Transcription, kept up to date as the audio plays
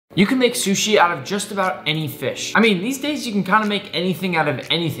You can make sushi out of just about any fish. I mean, these days you can kind of make anything out of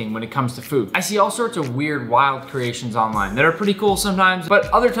anything when it comes to food. I see all sorts of weird, wild creations online that are pretty cool sometimes, but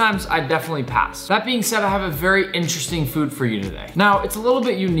other times I definitely pass. That being said, I have a very interesting food for you today. Now, it's a little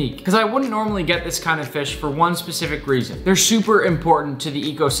bit unique because I wouldn't normally get this kind of fish for one specific reason. They're super important to the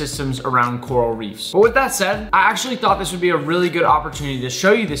ecosystems around coral reefs. But with that said, I actually thought this would be a really good opportunity to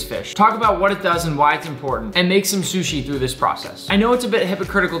show you this fish, talk about what it does and why it's important, and make some sushi through this process. I know it's a bit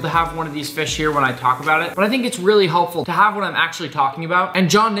hypocritical to have one of these fish here when I talk about it, but I think it's really helpful to have what I'm actually talking about. And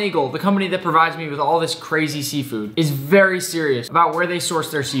John Nagel, the company that provides me with all this crazy seafood, is very serious about where they source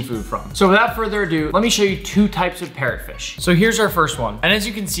their seafood from. So without further ado, let me show you two types of parrotfish. So here's our first one. And as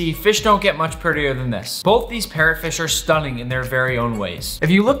you can see, fish don't get much prettier than this. Both these parrotfish are stunning in their very own ways. If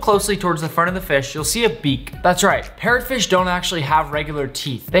you look closely towards the front of the fish, you'll see a beak. That's right, parrotfish don't actually have regular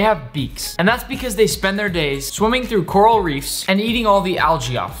teeth. They have beaks. And that's because they spend their days swimming through coral reefs and eating all the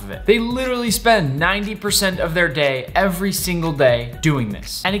algae off of it. They literally spend 90% of their day every single day doing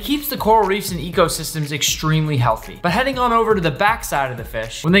this. And it keeps the coral reefs and ecosystems extremely healthy. But heading on over to the back side of the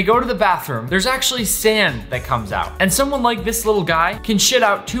fish, when they go to the bathroom, there's actually sand that comes out. And someone like this little guy can shit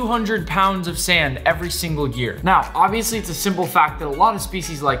out 200 pounds of sand every single year. Now, obviously it's a simple fact that a lot of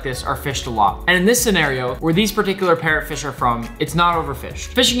species like this are fished a lot. And in this scenario, where these particular parrotfish are from, it's not overfished.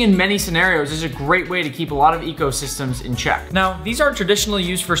 Fishing in many scenarios is a great way to keep a lot of ecosystems in check. Now, these are traditionally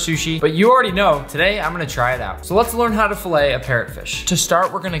used for sushi, but you already know, today I'm gonna try it out. So let's learn how to fillet a parrotfish. To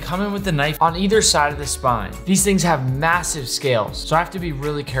start, we're gonna come in with the knife on either side of the spine. These things have massive scales, so I have to be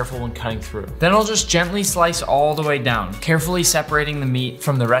really careful when cutting through. Then I'll just gently slice all the way down, carefully separating the meat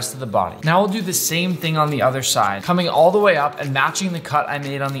from the rest of the body. Now I'll do the same thing on the other side, coming all the way up and matching the cut I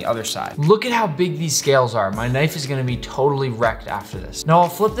made on the other side. Look at how big these scales are. My knife is gonna be totally wrecked after this. Now I'll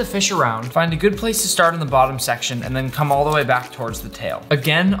flip the fish around, find a good place to start in the bottom section, and then come all the way back towards the tail.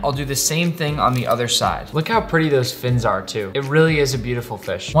 Again, I'll do the same thing on the other side. Look how pretty those fins are too. It really is a beautiful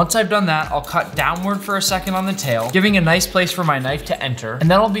fish. Once I've done that, I'll cut downward for a second on the tail, giving a nice place for my knife to enter, and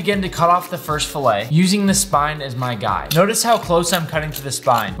then I'll begin to cut off the first fillet, using the spine as my guide. Notice how close I'm cutting to the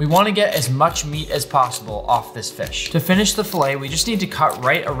spine. We want to get as much meat as possible off this fish. To finish the fillet, we just need to cut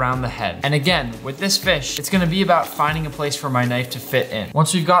right around the head. And again, with this fish, it's gonna be about finding a place for my knife to fit in.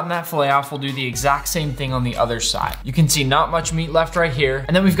 Once we've gotten that fillet off, we'll do the exact same thing on the other side. You can see not much meat left right here,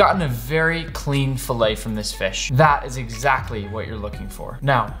 and then we've gotten a very clean fillet from this fish. That is exactly what you're looking for.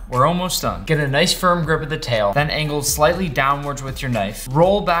 Now, we're almost done. Get a nice firm grip of the tail, then angle slightly downwards with your knife.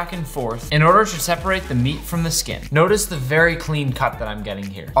 Roll back and forth in order to separate the meat from the skin. Notice the very clean cut that I'm getting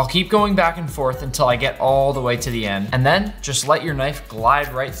here. I'll keep going back and forth until I get all the way to the end, and then just let your knife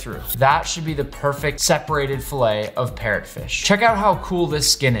glide right through. That should be the perfect separated fillet of parrotfish. Check out how cool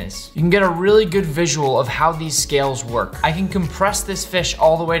this skin is. You can get a really good visual of how these scales work. I can compress this fish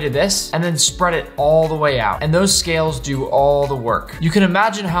all the way to this, and then spread it all the way out. And those scales do all the work. You can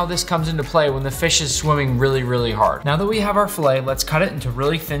imagine how this comes into play when the fish is swimming really, really hard. Now that we have our fillet, let's cut it into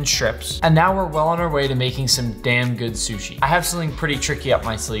really thin strips. And now we're well on our way to making some damn good sushi. I have something pretty tricky up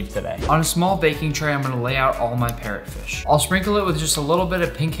my sleeve today. On a small baking tray, I'm gonna lay out all my parrotfish. I'll sprinkle it with just a little bit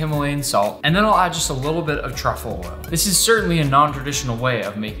of pink Himalayan salt, and then I'll add just a little bit of truffle oil. This is certainly a non-traditional way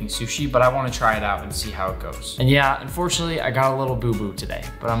of making sushi, but I wanna try it out and see how it goes. And yeah, unfortunately, I got a little boo-boo today,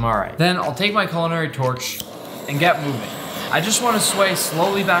 but I'm all right. Then I'll take my culinary torch and get moving. I just want to sway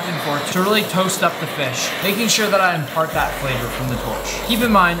slowly back and forth to really toast up the fish, making sure that I impart that flavor from the torch. Keep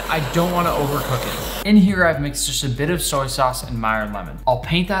in mind, I don't want to overcook it. In here, I've mixed just a bit of soy sauce and Meyer lemon. I'll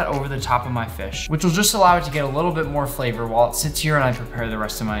paint that over the top of my fish, which will just allow it to get a little bit more flavor while it sits here and I prepare the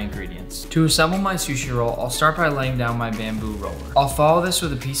rest of my ingredients. To assemble my sushi roll, I'll start by laying down my bamboo roller. I'll follow this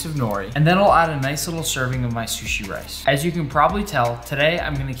with a piece of nori, and then I'll add a nice little serving of my sushi rice. As you can probably tell, today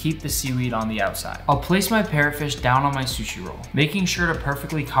I'm going to keep the seaweed on the outside. I'll place my parrotfish down on my sushi roll, making sure to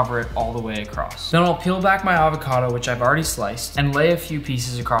perfectly cover it all the way across. Then I'll peel back my avocado, which I've already sliced, and lay a few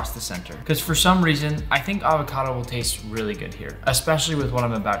pieces across the center. Because for some reason, I think avocado will taste really good here, especially with what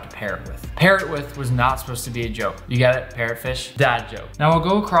I'm about to pair it with. Pair it with was not supposed to be a joke. You get it? Parrotfish? Dad joke. Now I'll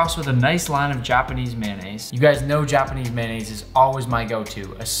go across with a nice line of Japanese mayonnaise. You guys know Japanese mayonnaise is always my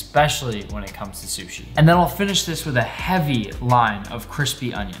go-to, especially when it comes to sushi. And then I'll finish this with a heavy line of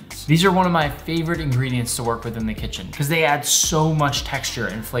crispy onions. These are one of my favorite ingredients to work with in the kitchen because they add add so much texture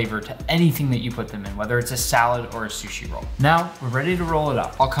and flavor to anything that you put them in, whether it's a salad or a sushi roll. Now, we're ready to roll it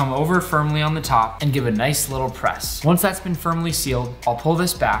up. I'll come over firmly on the top and give a nice little press. Once that's been firmly sealed, I'll pull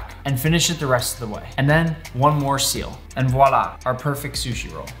this back and finish it the rest of the way. And then one more seal. And voila, our perfect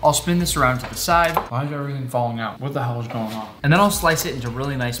sushi roll. I'll spin this around to the side. Why is everything falling out? What the hell is going on? And then I'll slice it into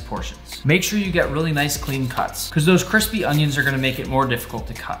really nice portions. Make sure you get really nice clean cuts, because those crispy onions are gonna make it more difficult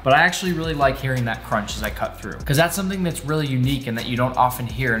to cut. But I actually really like hearing that crunch as I cut through, because that's something that's really unique and that you don't often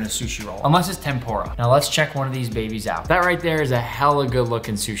hear in a sushi roll, unless it's tempura. Now let's check one of these babies out. That right there is a hella good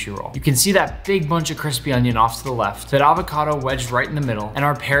looking sushi roll. You can see that big bunch of crispy onion off to the left, that avocado wedged right in the middle, and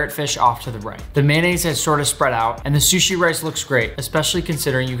our parrotfish off to the right. The mayonnaise has sort of spread out, and the sushi rice looks great, especially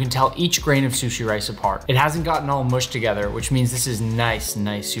considering you can tell each grain of sushi rice apart. It hasn't gotten all mushed together, which means this is nice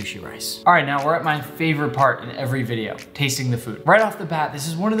sushi rice. All right, now we're at my favorite part in every video, tasting the food. Right off the bat, this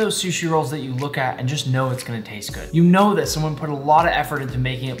is one of those sushi rolls that you look at and just know it's gonna taste good. You know that someone put a lot of effort into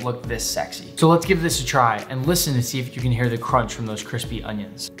making it look this sexy. So let's give this a try and listen to see if you can hear the crunch from those crispy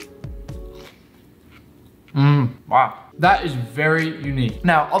onions. Wow. That is very unique.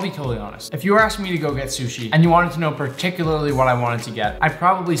 Now, I'll be totally honest. If you were asking me to go get sushi and you wanted to know particularly what I wanted to get, I'd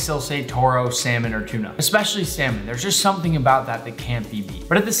probably still say toro, salmon, or tuna. Especially salmon. There's just something about that that can't be beat.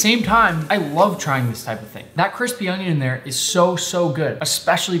 But at the same time, I love trying this type of thing. That crispy onion in there is so good,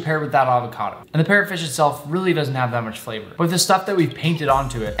 especially paired with that avocado. And the parrotfish itself really doesn't have that much flavor. But the stuff that we've painted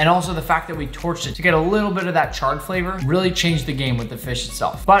onto it, and also the fact that we torched it to get a little bit of that charred flavor, really changed the game with the fish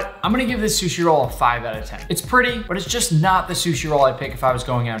itself. But I'm gonna give this sushi roll a 5 out of 10. It's pretty, but it's just not the sushi roll I'd pick if I was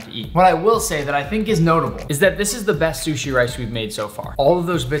going out to eat. What I will say that I think is notable is that this is the best sushi rice we've made so far. All of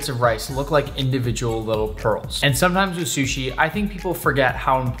those bits of rice look like individual little pearls. And sometimes with sushi, I think people forget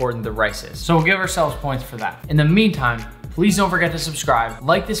how important the rice is. So we'll give ourselves points for that. In the meantime, please don't forget to subscribe,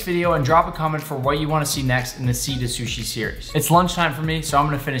 like this video, and drop a comment for what you want to see next in the Sea to Sushi series. It's lunchtime for me, so I'm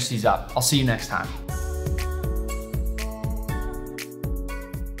gonna finish these up. I'll see you next time.